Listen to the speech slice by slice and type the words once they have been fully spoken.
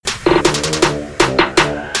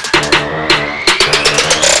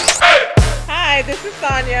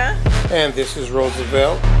Tanya. And this is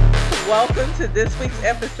Roosevelt. Welcome to this week's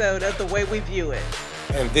episode of The Way We View It.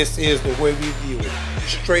 And this is The Way We View It.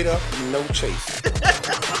 Straight up, no chase.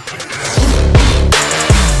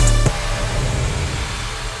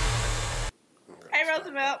 Hey,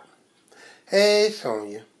 Roosevelt. Hey,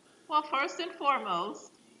 Sonia. Well, first and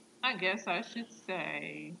foremost, I guess I should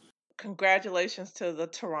say congratulations to the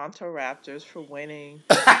Toronto Raptors for winning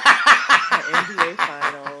the NBA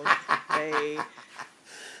Finals.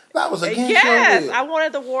 That was against Yes, your will. I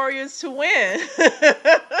wanted the Warriors to win.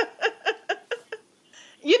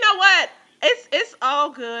 You know what? It's all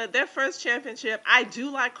good. Their first championship. I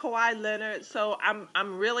do like Kawhi Leonard, so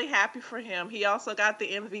I'm really happy for him. He also got the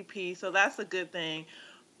MVP, so that's a good thing.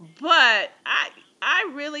 But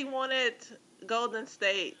I really wanted Golden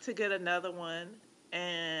State to get another one,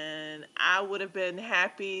 and I would have been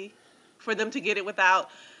happy for them to get it without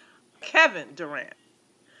Kevin Durant.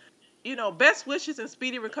 You know, best wishes and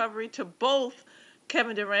speedy recovery to both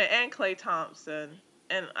Kevin Durant and Klay Thompson.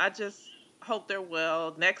 And I just hope they're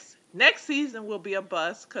well. Next season will be a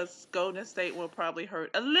bust because Golden State will probably hurt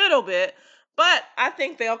a little bit. But I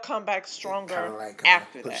think they'll come back stronger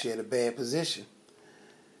after that. Put you in a bad position.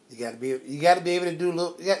 You got to be able to do a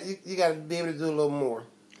little. You got to be able to do a little more.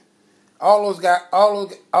 All those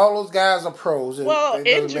guys are pros. And well, it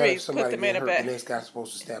injuries put them in a bad. The next guy's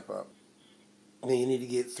supposed to step up. Then you need to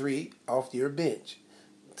get 3 off your bench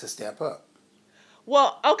to step up.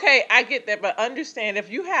 Well, okay, I get that, but understand if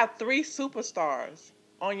you have 3 superstars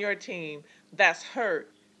on your team that's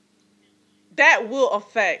hurt, that will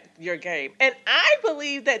affect your game. And I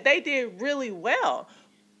believe that they did really well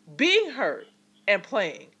being hurt and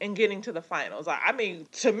playing and getting to the finals. I mean,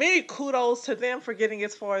 to me, kudos to them for getting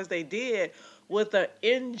as far as they did with an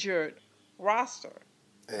injured roster.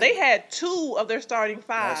 And they had 2 of their starting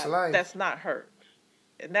 5 that's not hurt.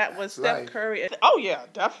 And that was Steph Curry. Oh, yeah,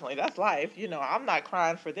 definitely. That's life. You know, I'm not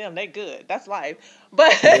crying for them. They good. That's life.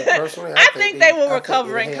 But I think they will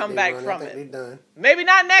recover and come back from it. Maybe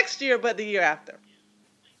not next year, but the year after.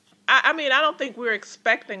 I mean, I don't think we're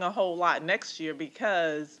expecting a whole lot next year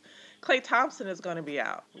because Klay Thompson is going to be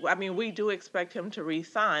out. I mean, we do expect him to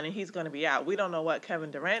re-sign, and he's going to be out. We don't know what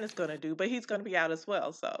Kevin Durant is going to do, but he's going to be out as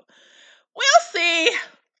well. So we'll see.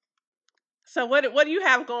 So what do you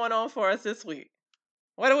have going on for us this week?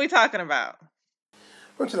 What are we talking about?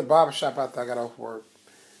 Went to the barbershop after I got off work,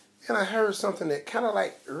 and I heard something that kind of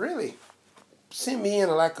like really sent me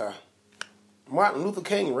into like a Martin Luther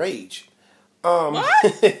King rage. What?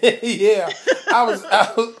 Yeah,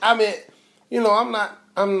 I mean, you know, I'm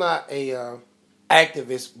not a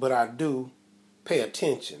activist, but I do pay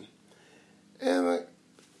attention. And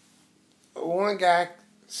one guy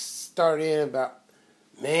started in about,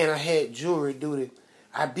 man, I had jewelry duty.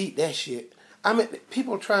 I beat that shit. I mean,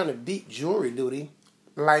 people trying to beat jury duty.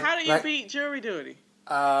 How do you beat jury duty?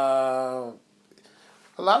 A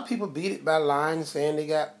lot of people beat it by lying, saying they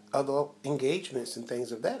got other engagements and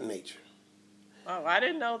things of that nature. Oh, I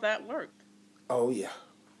didn't know that worked. Oh,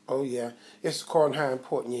 yeah. It's according to how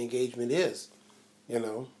important your engagement is. You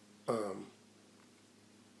know,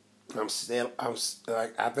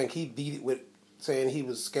 I think he beat it with saying he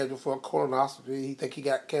was scheduled for a colonoscopy. He think he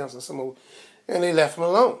got cancer, and they left him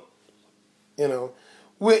alone. You know,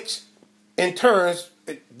 which in turn,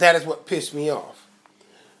 that is what pissed me off.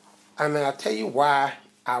 I mean, I'll tell you why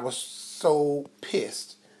I was so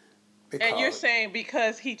pissed. And you're saying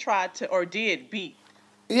because he tried to or did beat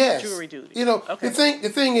jury duty. You know, okay. The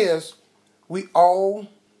thing is, we all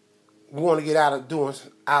want to get out of doing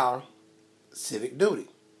our civic duty.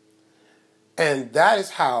 And that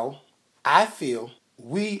is how I feel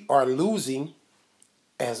we are losing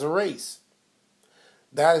as a race.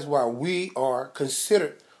 That is why we are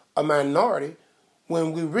considered a minority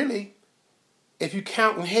when we really, if you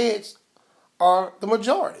count in heads, are the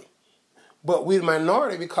majority. But we're the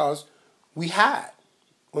minority because we hide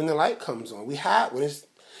when the light comes on. We hide when it's,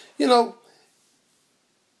 you know,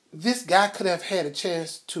 this guy could have had a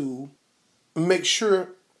chance to make sure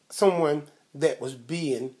someone that was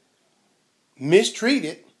being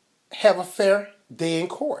mistreated have a fair day in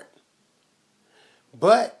court.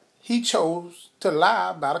 But he chose to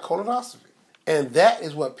lie about a colonoscopy. And that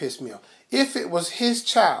is what pissed me off. If it was his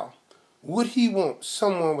child, would he want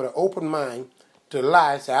someone with an open mind to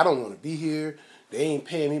lie and say, I don't want to be here. They ain't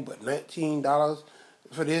paying me but $19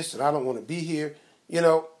 for this and I don't want to be here. You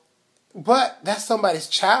know, but that's somebody's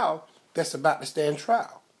child that's about to stand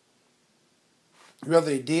trial.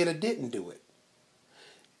 Whether they did or didn't do it.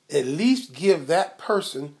 At least give that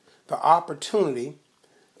person the opportunity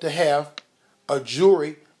to have a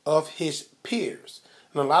jury of his peers.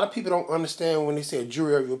 And a lot of people don't understand when they say a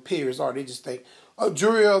jury of your peers, or they just think, a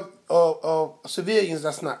jury of civilians,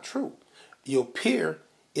 that's not true. Your peer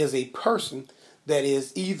is a person that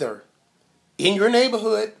is either in your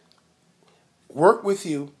neighborhood, work with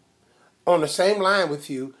you, on the same line with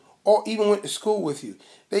you, or even went to school with you.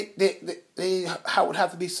 They would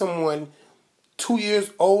have to be someone 2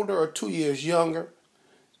 years older or 2 years younger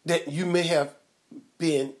that you may have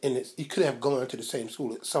been in it. You could have gone to the same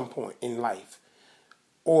school at some point in life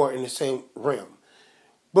or in the same realm.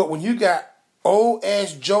 But when you got old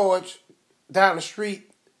ass George down the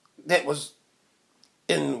street that was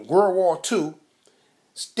in World War II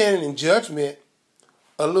standing in judgment,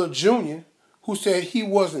 a little junior who said he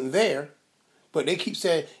wasn't there, but they keep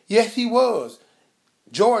saying, yes, he was.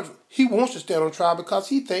 George, he wants to stand on trial because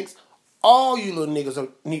he thinks all you little niggas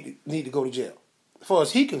need to go to jail, as far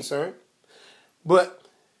as he concerned. But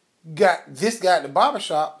got this guy at the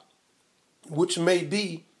barbershop, which may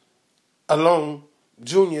be along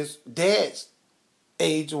Junior's dad's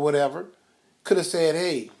age or whatever, could have said,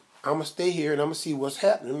 hey, I'm going to stay here and I'm going to see what's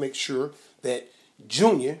happening, make sure that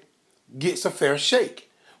Junior gets a fair shake.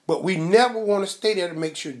 But we never want to stay there to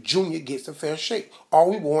make sure Junior gets a fair shake. All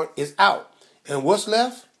we want is out. And what's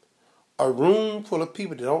left? A room full of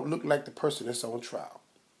people that don't look like the person that's on trial.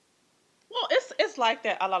 Well, it's like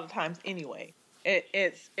that a lot of times anyway.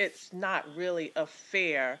 It's not really a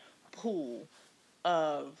fair pool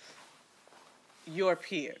of your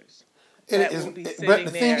peers that will be sitting but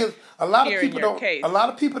the thing there is, a lot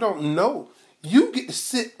of people don't know. You get to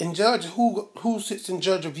sit and judge who sits and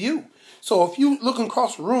judge of you. So if you looking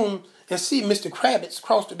across the room and see Mr. Kravitz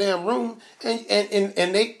across the damn room,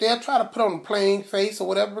 and they'll try to put on a plain face or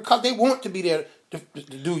whatever because they want to be there to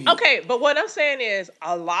do you. Okay, but what I'm saying is,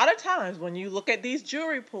 a lot of times when you look at these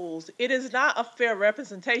jury pools, it is not a fair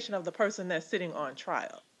representation of the person that's sitting on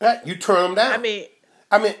trial. Right? You turn them down. I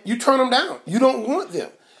mean, you turn them down. You don't want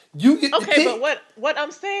them. You get to pick. But what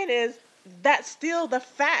I'm saying is that's still the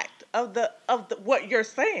fact of the what you're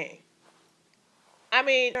saying. I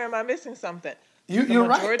mean, am I missing something? You're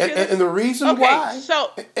right, and the reason why,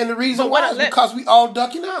 is because we all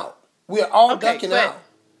ducking out. We're all ducking out.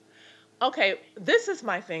 Okay, this is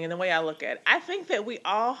my thing, and the way I look at it. I think that we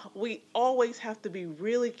always have to be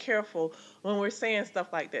really careful when we're saying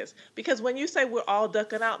stuff like this, because when you say we're all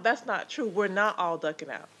ducking out, that's not true. We're not all ducking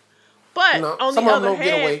out. But on the other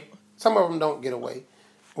hand, some of them don't get away.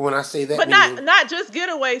 When I say that, but not just get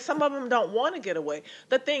away. Some of them don't want to get away.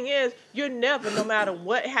 The thing is, you're never, no matter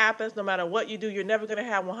what happens, no matter what you do, you're never going to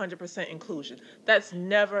have 100% inclusion. That's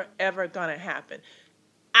never, ever going to happen.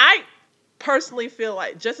 I personally feel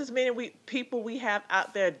like just as many people we have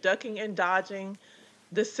out there ducking and dodging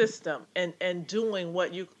the system and doing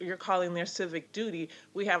what you're calling their civic duty,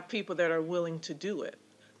 we have people that are willing to do it.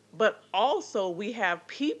 But also we have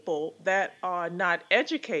people that are not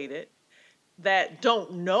educated, that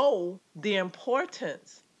don't know the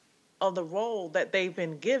importance of the role that they've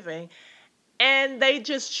been given, and they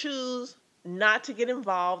just choose not to get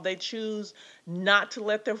involved. They choose not to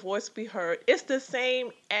let their voice be heard. It's the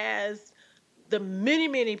same as the many,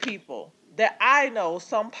 many people that I know,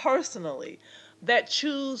 some personally, that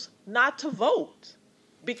choose not to vote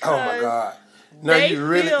because oh my God. No, you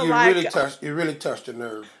really touched a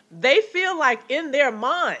nerve. They feel like in their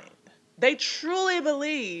mind, they truly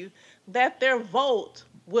believe that their vote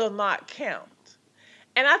will not count.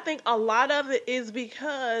 And I think a lot of it is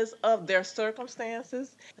because of their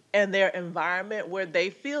circumstances and their environment, where they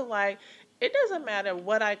feel like it doesn't matter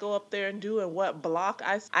what I go up there and do and what block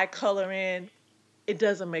I color in, it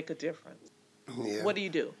doesn't make a difference. Yeah. What do you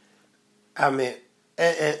do? I mean,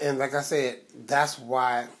 and like I said, that's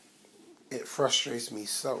why it frustrates me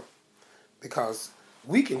so. Because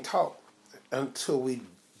we can talk until we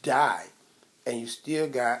die, and you still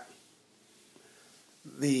got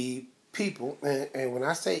the people, and when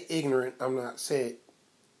I say ignorant, I'm not saying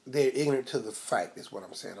they're ignorant to the fact, is what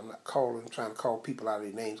I'm saying. I'm not trying to call people out of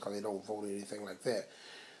their names because they don't vote or anything like that.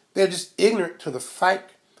 They're just ignorant to the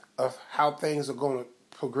fact of how things are going to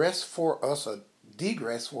progress for us or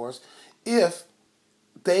degress for us if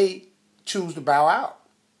they choose to bow out.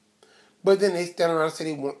 But then they stand around and say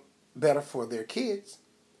they want better for their kids,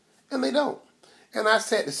 and they don't. And I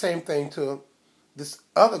said the same thing to this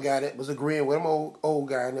other guy that was agreeing with him, old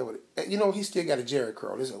guy, and he still got a Jerry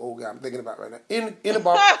curl. This is an old guy I'm thinking about right now. In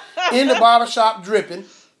the barbershop dripping.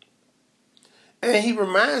 And he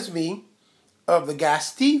reminds me of the guy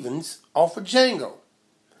Stevens off of Django.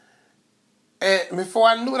 And before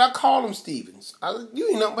I knew it, I called him Stevens. I was, you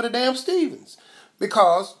ain't nothing but a damn Stevens.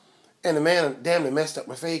 Because, and the man damn near messed up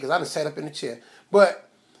my face because I done sat up in the chair. But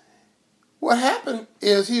what happened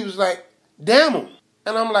is he was like, damn him.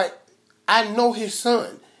 And I'm like, I know his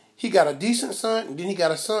son. he got a decent son, and then he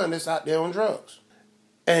got a son that's out there on drugs.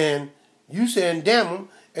 And you saying damn him,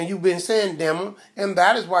 and you've been saying damn him, and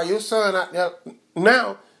that is why your son out there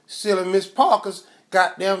now stealing Miss Parker's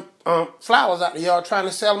goddamn flowers out the yard, trying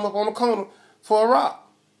to sell them up on the corner for a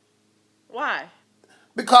rock. Why?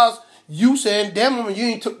 Because you saying damn him, and you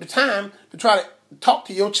ain't took the time to try to talk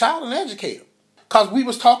to your child and educate him. Because we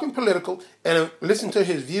was talking political, and listen to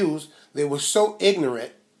his views. They were so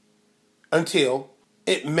ignorant until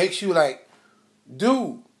it makes you like,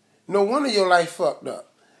 dude, no wonder your life fucked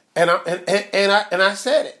up. And I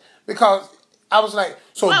said it because I was like,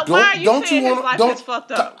 so well, don't you want to don't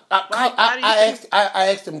fucked up? I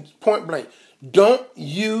asked him point blank, don't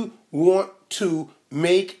you want to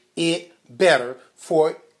make it better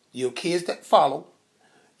for your kids that follow,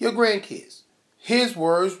 your grandkids? His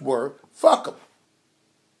words were, fuck them.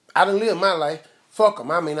 I done lived my life. Fuck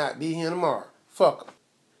them. I may not be here tomorrow. Fuck them.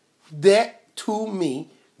 That, to me,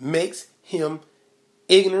 makes him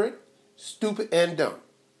ignorant, stupid, and dumb.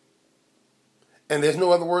 And there's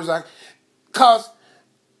no other words because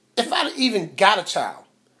if I even got a child,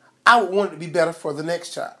 I would want it to be better for the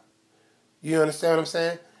next child. You understand what I'm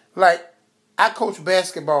saying? Like, I coached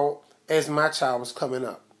basketball as my child was coming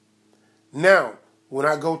up. Now, when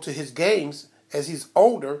I go to his games, as he's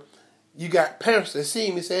older, you got parents that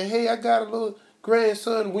see me saying, hey, I got a little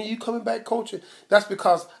grandson. When you coming back coaching? That's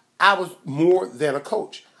because I was more than a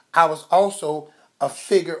coach. I was also a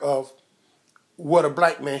figure of what a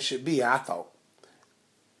black man should be, I thought.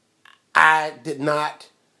 I did not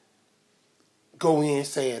go in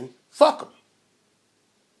saying, fuck them.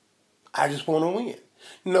 I just want to win.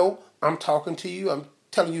 No, I'm talking to you. I'm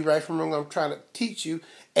telling you right from wrong. I'm trying to teach you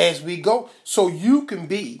as we go so you can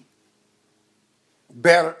be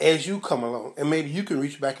better as you come along. And maybe you can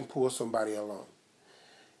reach back and pull somebody along.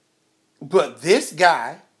 But this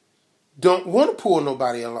guy don't want to pull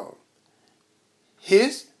nobody along.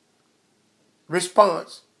 His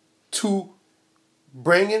response to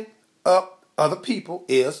bringing up other people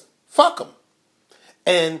is fuck them.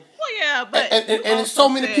 And well, yeah, but and there's so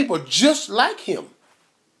many people just like him.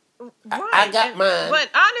 Right. I got mine. But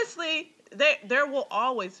honestly, there will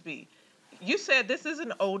always be. You said this is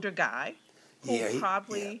an older guy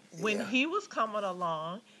who when he was coming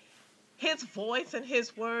along, his voice and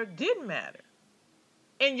his word didn't matter.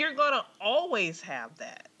 And you're going to always have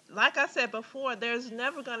that. Like I said before, there's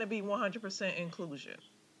never going to be 100% inclusion.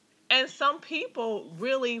 And some people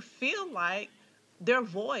really feel like their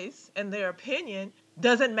voice and their opinion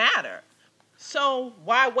doesn't matter. So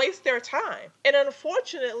why waste their time? And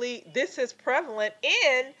unfortunately, this is prevalent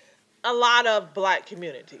in a lot of black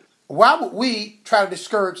communities. Why would we try to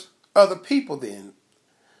discourage other people then?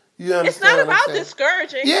 You understand? It's not about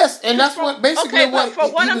discouraging. Yes, and that's what basically what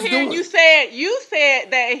for what he I'm was hearing, doing. you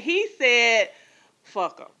said that he said,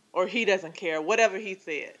 "Fuck him," or he doesn't care, whatever he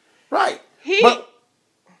said. Right. But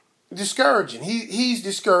discouraging. He's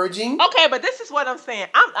discouraging. Okay, but this is what I'm saying.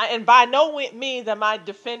 And by no means am I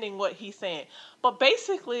defending what he's saying. But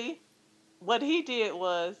basically, what he did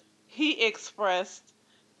was he expressed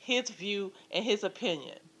his view and his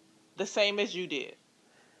opinion, the same as you did.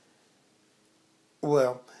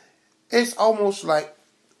 Well, it's almost like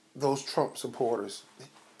those Trump supporters.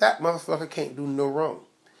 That motherfucker can't do no wrong.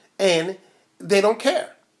 And they don't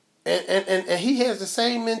care. And he has the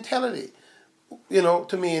same mentality,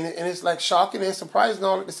 to me. And it's like shocking and surprising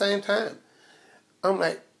all at the same time. I'm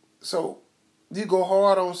like, so you go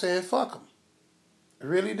hard on saying fuck them.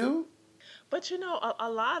 Really do? But a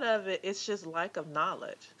lot of it is just lack of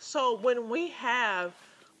knowledge. So when we have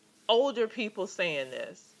older people saying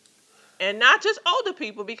this, and not just older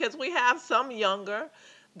people, because we have some younger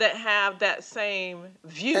that have that same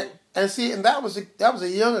view. And see, and that was a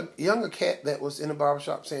younger cat that was in the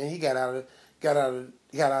barbershop saying he got out of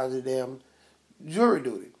the damn jury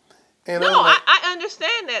duty. And no, I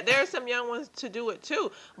understand that. There are some young ones to do it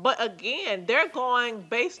too. But again, they're going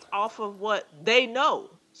based off of what they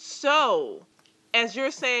know. So, as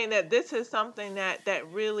you're saying that this is something that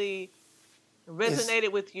really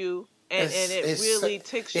resonated with you, and it really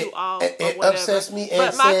ticks you off, it or whatever. Upsets me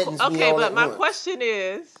and saddens me all but at my once. question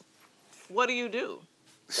is, what do you do?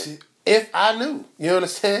 If I knew, you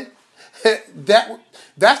understand?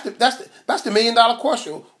 That's the $1 million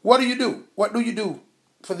question. What do you do? What do you do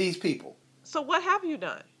for these people? So what have you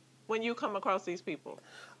done when you come across these people?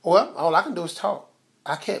 Well, all I can do is talk.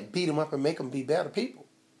 I can't beat them up and make them be better people.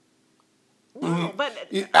 No, but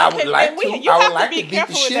I would like to beat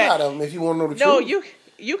the shit out of them if you want to know the truth. No,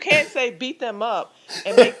 you can't say beat them up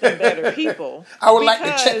and make them better people. I would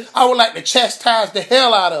like to chastise the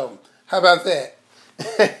hell out of them. How about that?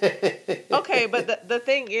 Okay, Okay, but the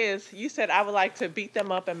thing is, you said I would like to beat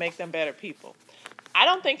them up and make them better people. I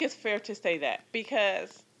don't think it's fair to say that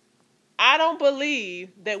because I don't believe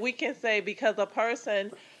that we can say because a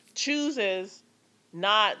person chooses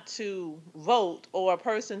not to vote or a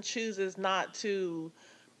person chooses not to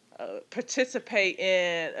participate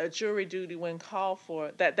in a jury duty when called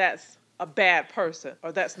for that that's a bad person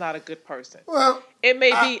or that's not a good person. Well, It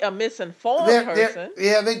may be a misinformed person.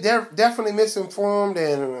 they're definitely misinformed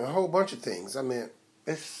and a whole bunch of things. I mean,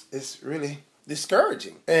 it's really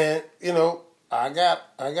discouraging. And I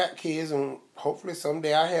got kids, and hopefully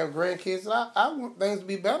someday I have grandkids. I want things to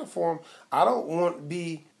be better for them. I don't want to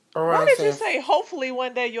be around. Why did you say hopefully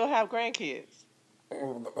one day you'll have grandkids?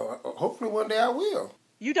 Hopefully one day I will.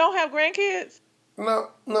 You don't have grandkids?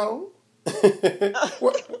 No.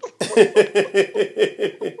 What?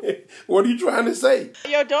 What are you trying to say?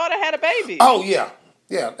 Your daughter had a baby. Oh yeah.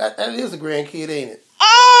 That is a grandkid, ain't it?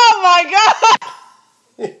 Oh my god!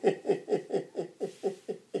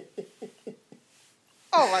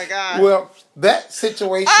 Oh my god! Well, that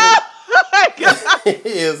situation oh my god!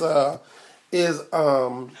 is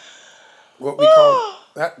what we call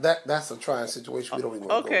that's a trying situation. We don't even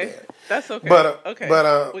want to go there. That's okay. But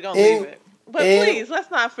we're gonna leave it. But please,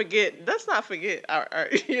 let's not forget our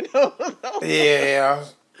Yeah.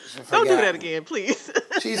 Don't do that again, please.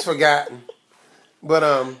 She's forgotten. But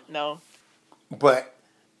no. But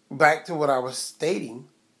back to what I was stating,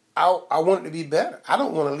 I want it to be better. I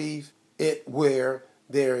don't want to leave it where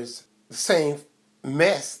there's the same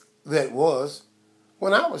mess that was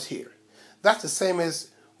when I was here. That's the same as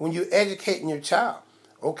when you're educating your child.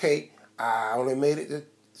 Okay, I only made it to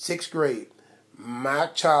 6th grade. My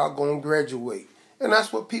child gonna graduate. And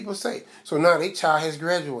that's what people say. So now their child has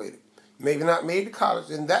graduated. Maybe not made it to college.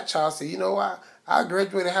 And that child said, I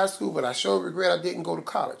graduated high school, but I sure regret I didn't go to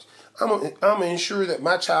college. I'm gonna ensure that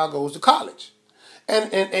my child goes to college.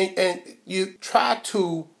 And you try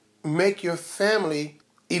to make your family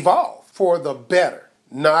evolve for the better,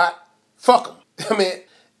 not fuck them. I mean,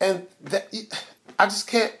 and I just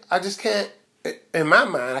can't, in my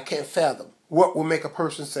mind, I can't fathom what will make a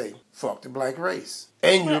person say, fuck the black race.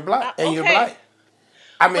 And you're black. And you're black.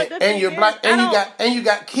 I mean, and you're black. And you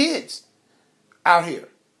got kids out here.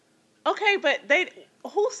 Okay, but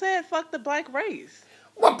who said fuck the black race?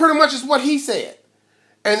 Well, pretty much is what he said.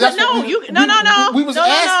 And that's we was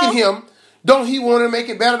asking him, don't he want to make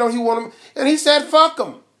it better? Don't he want to? And he said, fuck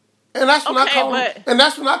him. And that's when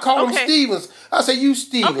I called him Stevens. I said, you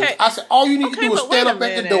Stevens. Okay. I said, all you need to do is stand up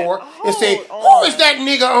at the door and say, who is that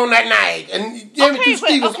nigga on that night? And give it to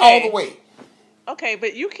Stevens all the way. Okay,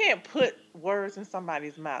 but you can't put words in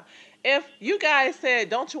somebody's mouth. If you guys said,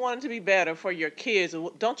 don't you want it to be better for your kids?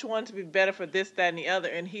 Or don't you want it to be better for this, that, and the other?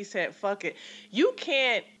 And he said, fuck it. You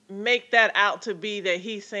can't make that out to be that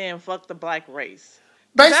he's saying fuck the black race.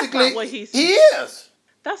 Basically, that's not what he is.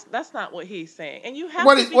 That's not what he's saying. And you have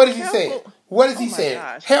what to is be what is careful. He saying? What is he saying?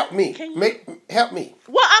 Gosh. Help me. Help me.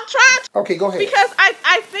 Well, I'm trying to. Okay, go ahead. Because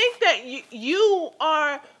I think that you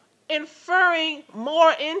are inferring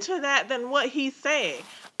more into that than what he's saying.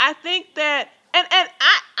 I think that, and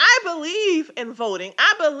I believe in voting.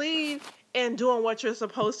 I believe in doing what you're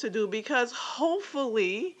supposed to do because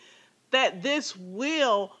hopefully that this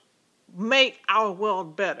will make our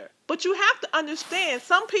world better. But you have to understand,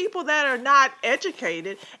 some people that are not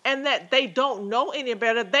educated and that they don't know any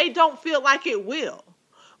better, they don't feel like it will.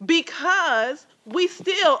 Because we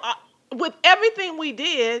still, with everything we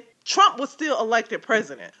did, Trump was still elected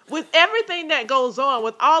president. With everything that goes on,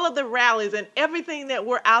 with all of the rallies and everything that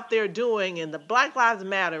we're out there doing and the Black Lives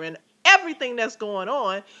Matter and everything that's going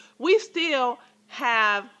on, we still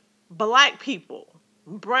have black people,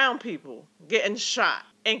 brown people getting shot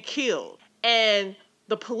and killed. And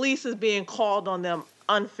the police is being called on them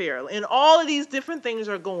unfairly. And all of these different things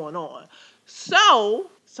are going on.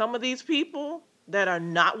 So, some of these people that are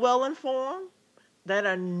not well informed, that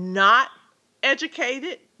are not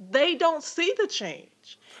educated, they don't see the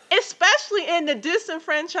change. Especially in the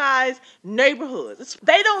disenfranchised neighborhoods.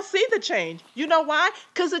 They don't see the change. You know why?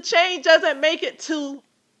 Because the change doesn't make it to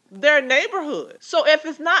their neighborhood. So if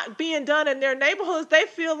it's not being done in their neighborhoods, they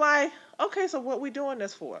feel like, okay, so what are we doing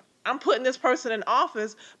this for? I'm putting this person in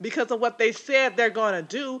office because of what they said they're going to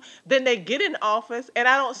do. Then they get in office and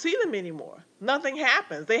I don't see them anymore. Nothing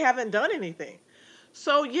happens. They haven't done anything.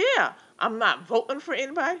 So yeah, I'm not voting for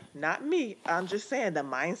anybody. Not me. I'm just saying the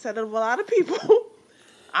mindset of a lot of people.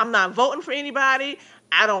 I'm not voting for anybody.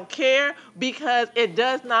 I don't care because it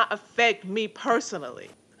does not affect me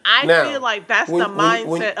personally. I feel like that's the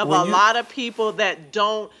mindset of a lot of people that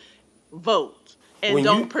don't vote and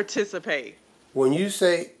don't participate. When you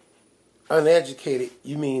say uneducated,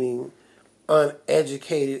 you meaning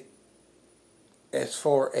uneducated as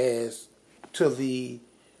far as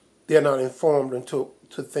they're not informed to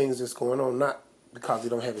things that's going on, not because they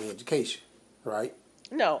don't have any education, right?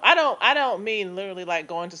 No, I don't mean literally like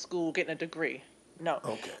going to school, getting a degree. No.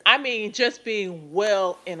 Okay. I mean just being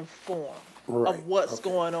well informed Right. of what's Okay.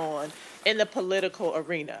 going on in the political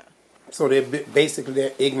arena. So basically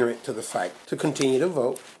they're ignorant to the fact to continue to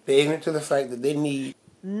vote. They're ignorant to the fact that they need.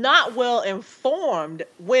 Not well informed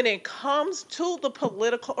when it comes to the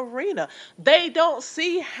political arena. They don't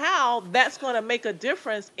see how that's going to make a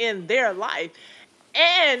difference in their life.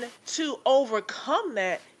 And to overcome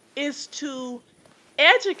that is to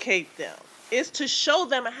educate them, is to show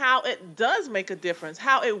them how it does make a difference,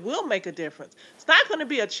 how it will make a difference. It's not going to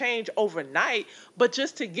be a change overnight, but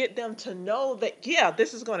just to get them to know that, yeah,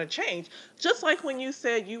 this is going to change. Just like when you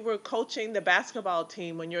said you were coaching the basketball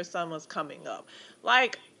team when your son was coming up.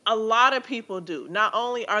 Like a lot of people do. Not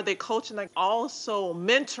only are they coaching, like also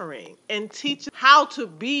mentoring and teaching how to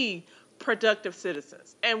be productive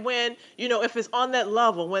citizens. And when, if it's on that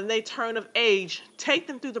level, when they turn of age, take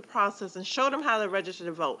them through the process and show them how to register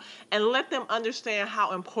to vote and let them understand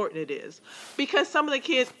how important it is. Because some of the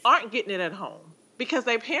kids aren't getting it at home because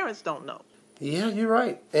their parents don't know. Yeah, you're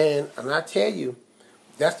right. And I tell you,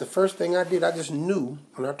 that's the first thing I did. I just knew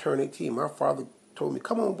when I turned 18, my father told me,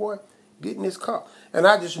 come on, boy, get in this car. And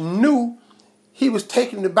I just knew he was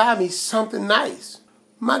taking to buy me something nice.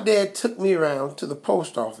 My dad took me around to the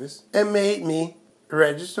post office and made me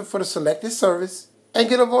register for the selected service and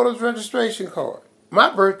get a voter's registration card.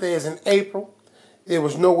 My birthday is in April. It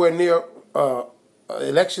was nowhere near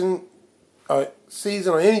election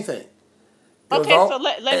season or anything. Okay, so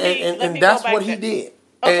let me that's go back what he to, did.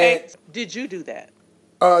 okay, did you do that?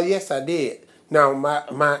 Yes, I did. Now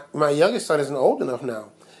my youngest son isn't old enough now.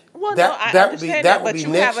 Well, no, I understand that, but you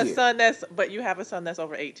have next a year. son that's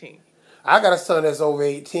over 18. I got a son that's over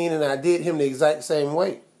 18, and I did him the exact same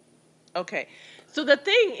way. Okay, so the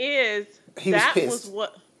thing is, He was pissed.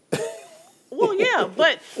 what. Well, yeah,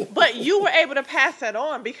 but you were able to pass that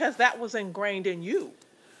on because that was ingrained in you.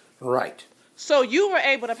 Right. So you were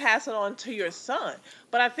able to pass it on to your son.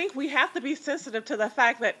 But I think we have to be sensitive to the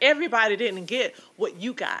fact that everybody didn't get what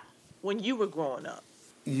you got when you were growing up.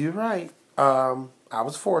 You're right. I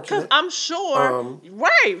was fortunate. Because I'm sure,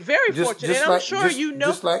 right, very fortunate. And I'm sure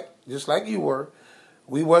just like you were.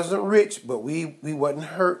 We wasn't rich, but we wasn't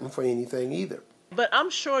hurting for anything either. But I'm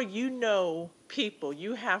sure you know people,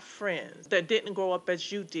 you have friends that didn't grow up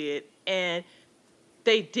as you did, and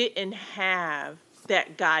they didn't have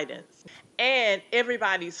that guidance. And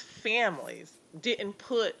everybody's families didn't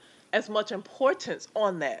put as much importance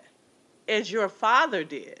on that as your father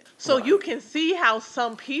did. So Right. you can see how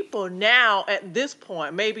some people now at this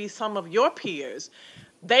point, maybe some of your peers,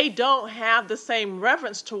 they don't have the same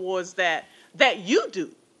reverence towards that you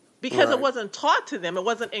do. Because Right. it wasn't taught to them. It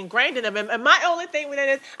wasn't ingrained in them. And my only thing with it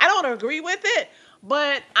is, I don't agree with it,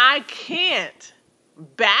 but I can't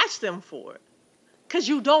bash them for it. Because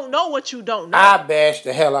you don't know what you don't know. I bashed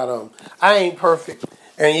the hell out of them. I ain't perfect,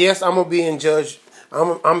 and yes, I'm being judged.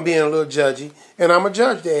 I'm being a little judgy, and I'm a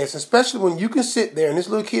judge their ass, especially when you can sit there and this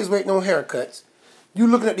little kid's waiting on haircuts. You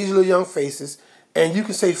looking at these little young faces, and you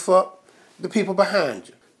can say fuck the people behind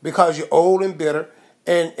you because you're old and bitter,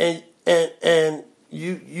 and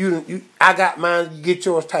you I got mine, you get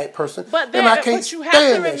yours type person, But and I can't but you have to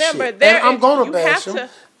stand that remember, shit. there And I'm is- gonna you bash have them, to-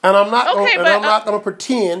 and I'm not Okay, gonna, but, I'm not gonna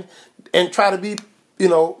pretend and try to be, But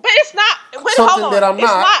it's not. Wait, something hold on. that I'm it's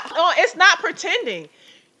not. not. It's not pretending.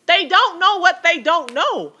 They don't know what they don't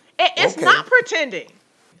know. It's Okay. not pretending.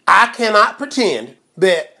 I cannot pretend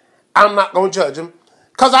that I'm not gonna judge him,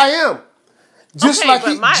 cause I am. Just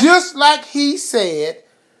Okay, just like he said,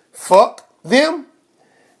 fuck them.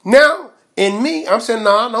 Now in me, I'm saying,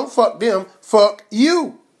 nah, don't fuck them, fuck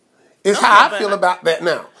you. Is Okay, how I but feel about that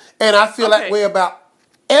now, and I feel that Okay. way about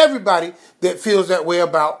everybody that feels that way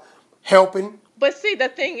about helping. But see, the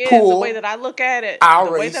thing is, the Pull way that I look at it, our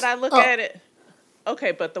the way race that I look up. at it.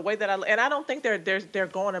 Okay, but the way that and I don't think they're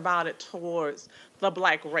going about it towards the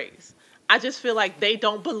black race. I just feel like they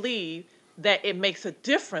don't believe that it makes a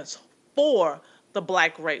difference for the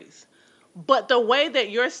black race. But the way that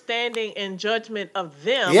you're standing in judgment of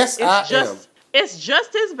them, Yes, I am. it's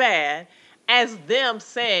just as bad as them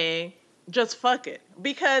saying just fuck it,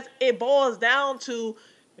 because it boils down to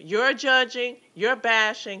you're judging, you're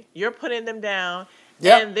bashing, you're putting them down.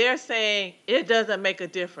 Yep. And they're saying it doesn't make a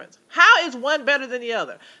difference. How is one better than the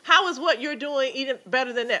other? How is what you're doing even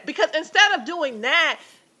better than that? Because instead of doing that,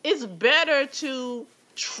 it's better to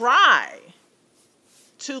try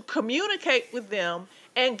to communicate with them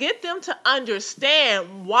and get them to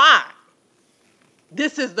understand why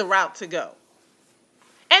this is the route to go.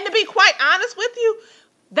 to be quite honest with you,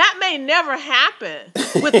 that may never happen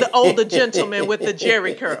with the older gentleman with the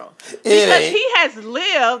Jerry curl, It because ain't. he has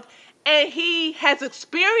lived and he has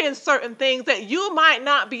experienced certain things that you might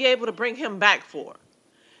not be able to bring him back for.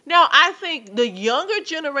 Now, I think the younger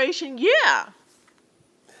generation, yeah,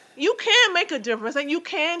 you can make a difference and you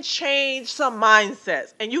can change some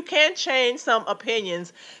mindsets and you can change some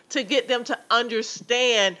opinions to get them to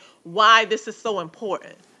understand why this is so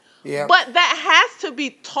important. Yep. But that has to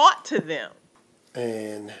be taught to them.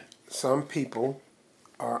 And some people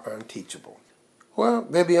are unteachable. Well,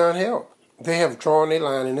 they're beyond help. They have drawn their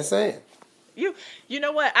line in the sand. You you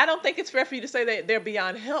know what? I don't think it's fair for you to say that they're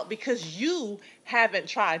beyond help because you haven't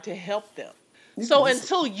tried to help them. You can So just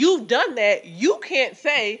until you've done that, you can't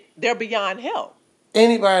say they're beyond help.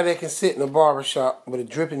 anybody that can sit in a barber shop with a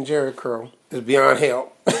dripping Jerry curl is beyond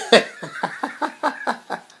help.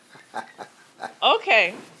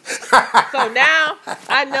 Okay. So now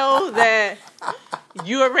I know that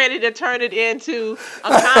you are ready to turn it into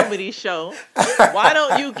a comedy show. Why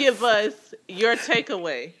don't you give us your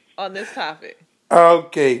takeaway on this topic?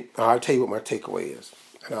 Okay, I'll tell you what my takeaway is,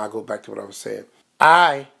 and I'll go back to what I was saying.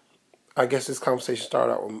 I guess this conversation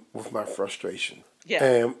started out with my frustration, Yeah.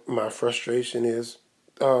 and my frustration is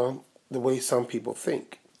the way some people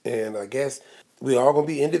think, and I guess we all gonna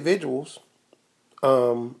be individuals,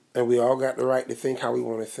 and we all got the right to think how we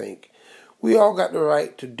want to think. We all got the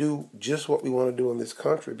right to do just what we want to do in this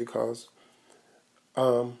country because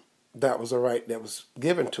that was a right that was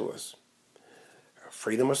given to us.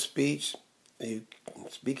 Freedom of speech. You can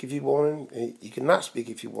speak if you want to, and you cannot speak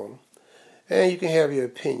if you want to, and you can have your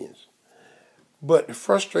opinions. But the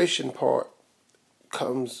frustration part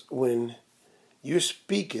comes when you're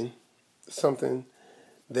speaking something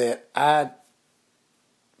that I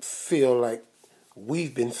feel like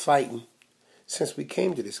we've been fighting since we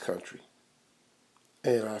came to this country.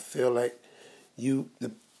 And I feel like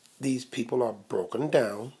these people are broken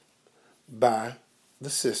down by the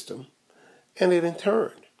system and it in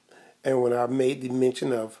turn. And when I made the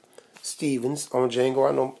mention of Stevens on Django,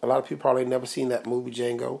 I know a lot of people probably never seen that movie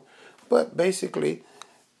Django, but basically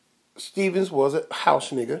Stevens was a house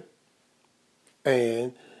nigga,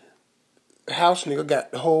 and the house nigga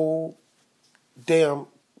got the whole damn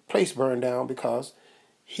place burned down because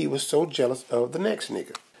he was so jealous of the next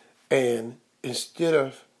nigga. And instead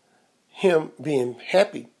of him being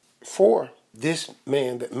happy for this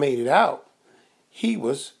man that made it out, he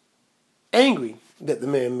was angry that the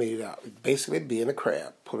man made it out. Basically being a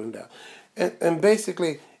crab, pulling down. And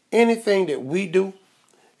basically anything that we do,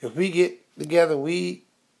 if we get together, me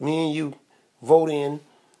and you, vote in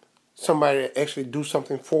somebody that actually do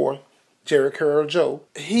something for Jerry Curl Joe,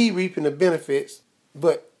 he reaping the benefits,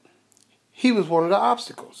 but he was one of the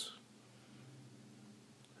obstacles.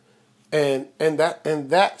 And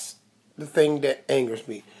that's the thing that angers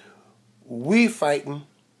me. We fighting,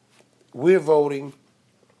 we're voting,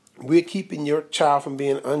 we're keeping your child from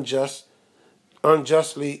being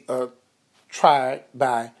unjustly tried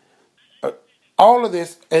by all of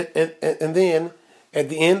this, and then at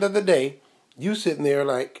the end of the day, you sitting there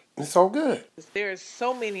like it's all good. There's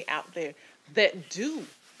so many out there that do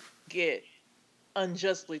get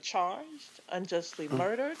unjustly charged, unjustly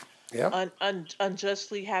murdered, Yeah.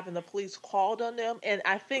 unjustly having the police called on them. And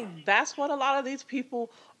I think that's what a lot of these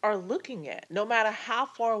people are looking at. No matter how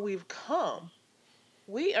far we've come,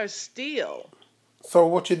 we are still So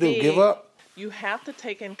what you do? Give being, up? you have to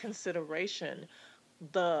take in consideration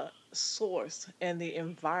the source and the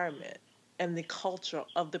environment and the culture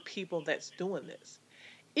of the people that's doing this.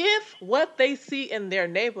 If what they see in their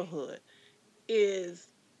neighborhood is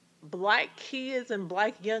black kids and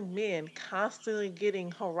black young men constantly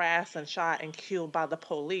getting harassed and shot and killed by the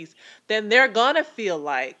police, then they're gonna feel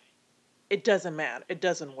like it doesn't matter. It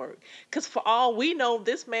doesn't work. Because for all we know,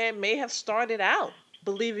 this man may have started out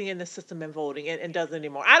believing in the system and voting and doesn't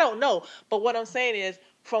anymore. I don't know. But what I'm saying is,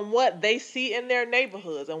 from what they see in their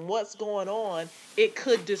neighborhoods and what's going on, it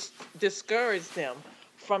could discourage them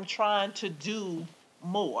from trying to do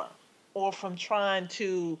more or from trying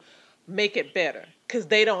to make it better because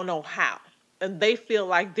they don't know how. And they feel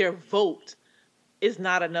like their vote is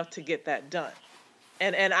not enough to get that done.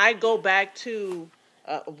 And I go back to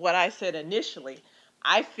what I said initially.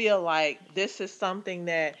 I feel like this is something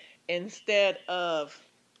that instead of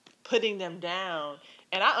putting them down,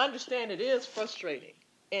 and I understand it is frustrating,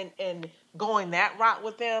 and going that route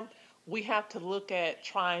with them, we have to look at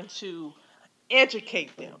trying to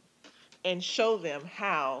educate them and show them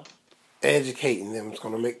how. Educating them is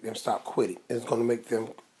going to make them stop quitting. It's going to make them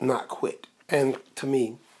not quit. And to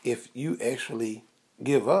me, if you actually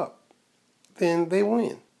give up, then they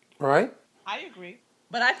win, right? I agree.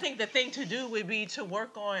 But I think the thing to do would be to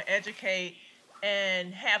work on, educate,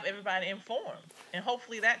 and have everybody informed. And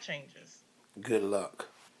hopefully that changes. Good luck.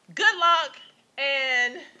 Good luck,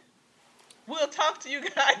 and we'll talk to you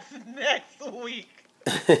guys next week.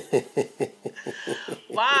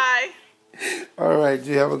 Bye. All right,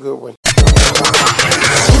 you have a good one.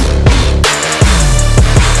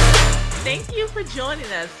 Thank you for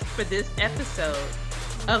joining us for this episode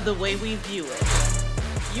of The Way We View It.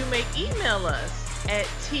 You may email us at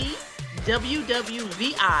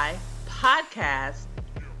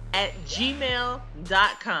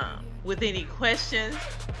twwvipodcast@gmail.com with any questions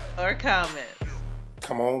or comments.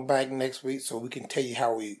 Come on back next week so we can tell you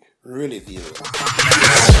how we really view it.